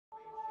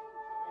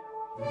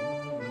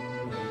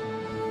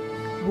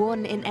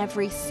1 in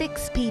every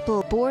 6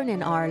 people born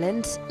in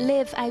Ireland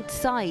live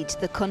outside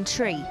the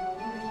country.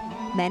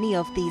 Many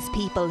of these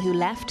people who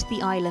left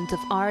the island of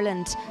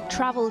Ireland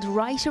travelled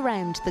right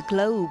around the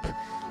globe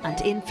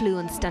and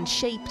influenced and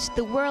shaped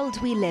the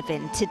world we live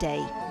in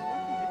today.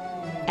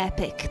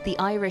 EPIC, the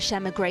Irish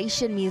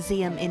Emigration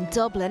Museum in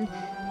Dublin,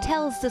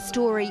 tells the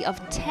story of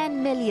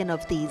 10 million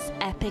of these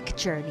epic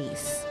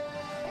journeys.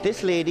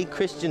 This lady,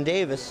 Christian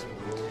Davis,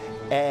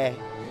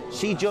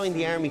 she joined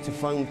the army to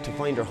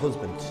find her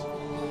husband.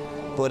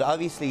 But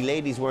obviously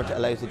ladies weren't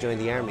allowed to join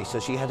the army, so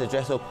she had to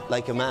dress up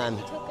like a man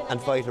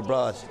and fight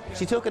abroad.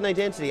 She took an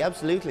identity,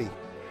 absolutely.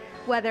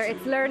 Whether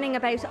it's learning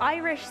about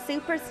Irish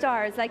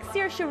superstars like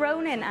Saoirse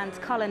Ronan and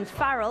Colin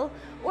Farrell,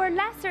 or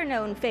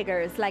lesser-known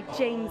figures like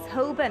James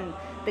Hoban,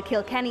 the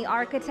Kilkenny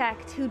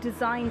architect who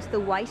designed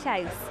the White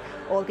House,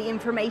 all the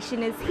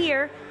information is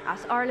here at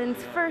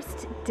Ireland's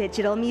first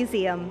digital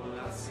museum.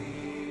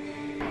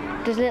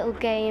 There's little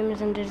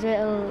games and there's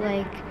little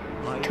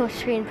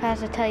touchscreen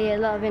pads that tell you a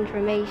lot of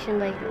information,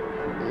 like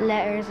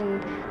letters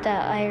and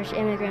that Irish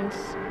immigrants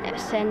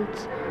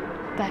sent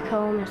back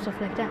home and stuff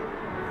like that.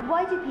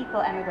 Why do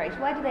people emigrate?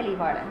 Why do they leave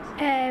Ireland?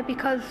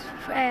 Because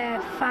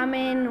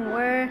famine,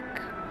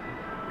 work,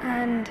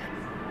 and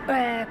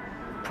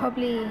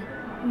probably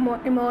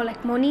more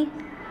like money.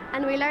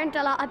 And we learned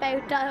a lot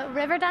about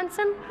river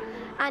dancing,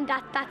 and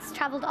that's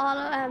travelled all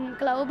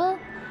global.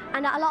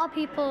 And a lot of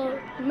people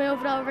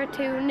moved over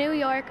to New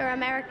York or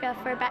America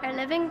for better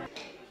living.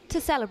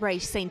 To celebrate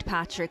St.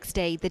 Patrick's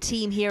Day, the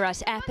team here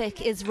at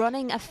EPIC is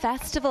running a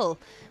festival,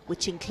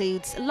 which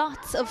includes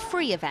lots of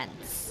free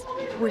events.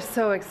 We're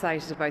so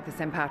excited about the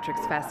St.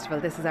 Patrick's Festival.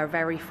 This is our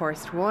very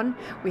first one.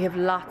 We have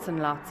lots and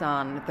lots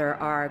on.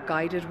 There are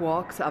guided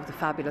walks of the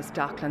fabulous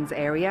Docklands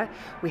area.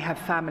 We have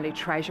family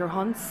treasure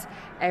hunts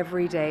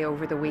every day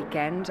over the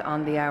weekend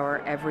on the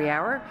hour, every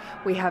hour.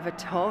 We have a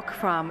talk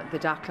from the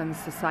Docklands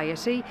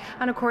Society.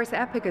 And of course,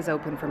 EPIC is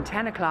open from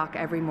 10 o'clock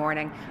every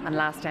morning and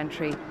last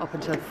entry up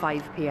until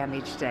 5 p.m.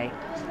 each day.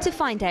 To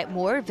find out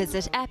more,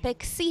 visit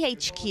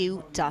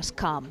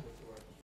epiccHQ.com.